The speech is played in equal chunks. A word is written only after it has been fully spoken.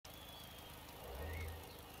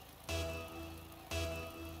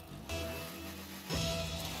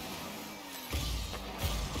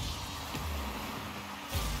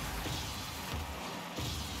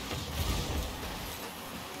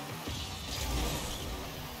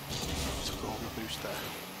a boost there.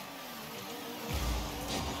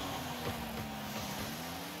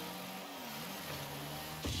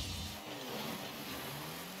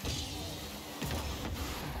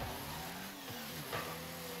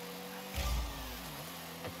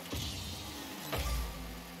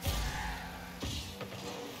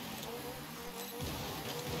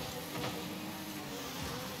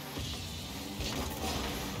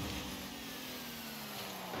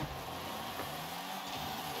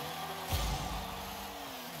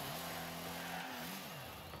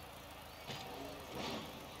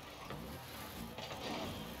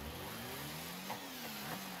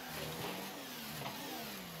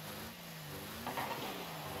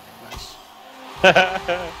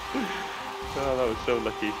 Oh, that was so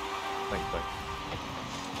lucky. Thanks,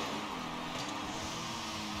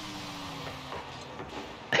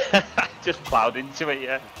 mate. Just plowed into it,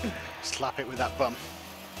 yeah. Slap it with that bum.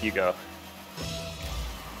 You go.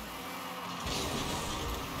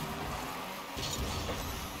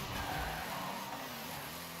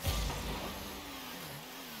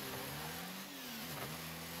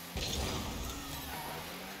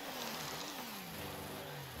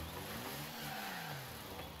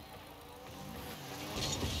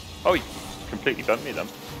 Oh, he completely bumped me then.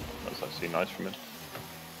 That's actually nice from him.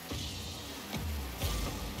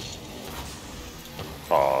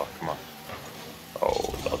 Oh, come on.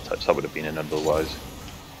 Oh, that'll touch. That would have been an otherwise.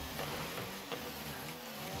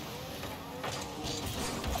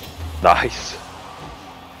 Nice.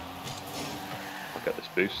 Look at this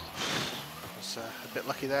boost. Was a bit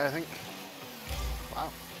lucky there, I think.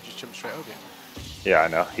 Wow, just jumped straight over you. Yeah, I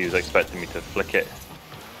know. He was expecting me to flick it.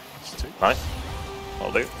 That's two. Nice.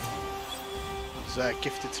 I'll do. Was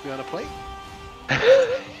gifted to me on a plate.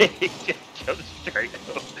 He just jumped straight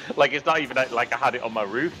up. Like it's not even like I had it on my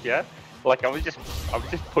roof, yeah. Like I was just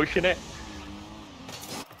pushing it.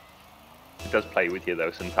 It does play with you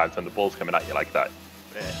though sometimes when the ball's coming at you like that.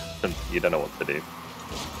 Yeah. And you don't know what to do.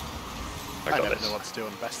 I never know what to do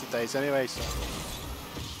on the best of days anyway, so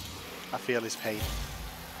I feel his pain.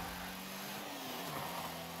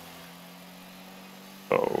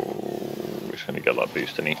 Oh, he's gonna get that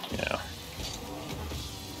boost, isn't he? Yeah.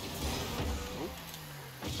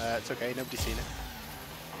 It's okay, nobody's seen it.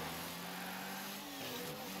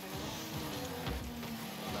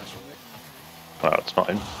 Nice one, mate. Well, it's not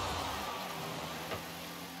him.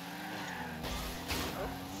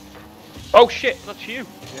 Oh shit, that's you!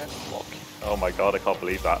 Yeah. Fuck. Oh my god, I can't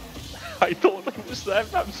believe that. I thought it was them,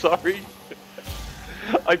 I'm sorry.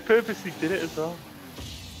 I purposely did it as well.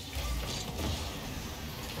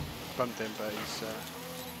 Bumped him, but he's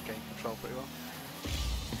gained control pretty well.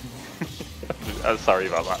 I'm sorry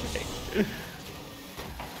about that, mate.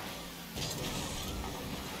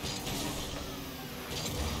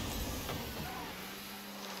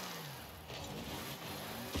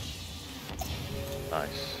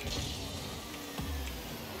 Nice.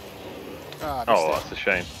 Ah, Oh, that's a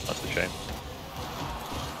shame. That's a shame.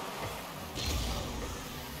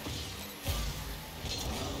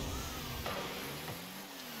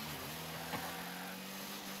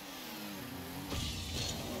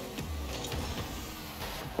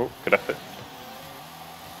 Oh, good effort.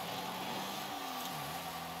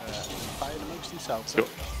 Fighting amongst themselves. Cool.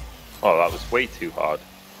 Oh, that was way too hard.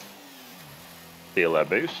 Feel their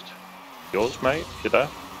boost. Yours, mate, if you're there.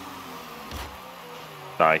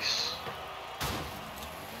 Nice.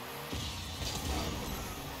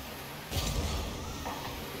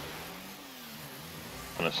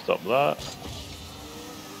 Gonna stop that.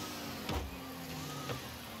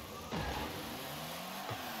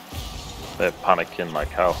 They're panicking like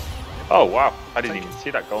hell. Oh wow, I didn't even see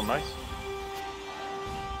that goal, nice.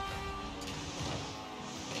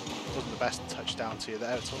 Wasn't the best touchdown to you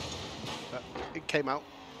there at all, but it came out.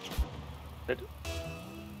 Did.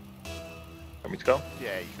 Want me to go?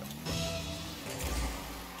 Yeah, you go.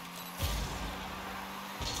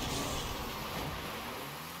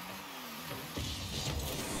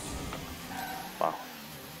 Wow.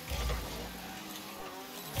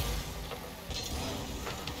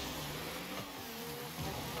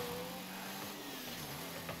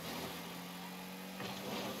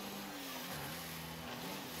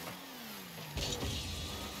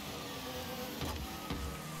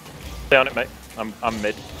 Stay on it, mate. I'm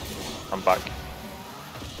mid. I'm back.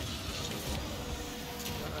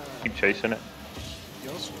 Keep chasing it.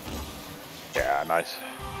 Yours? Yeah, nice.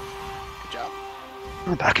 Good job.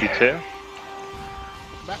 I'm back. You too?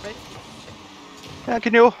 Back, mate. Yeah,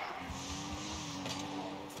 can you?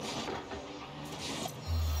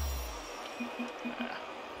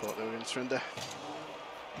 Thought they were going to surrender.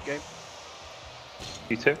 Good game.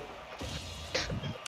 You too?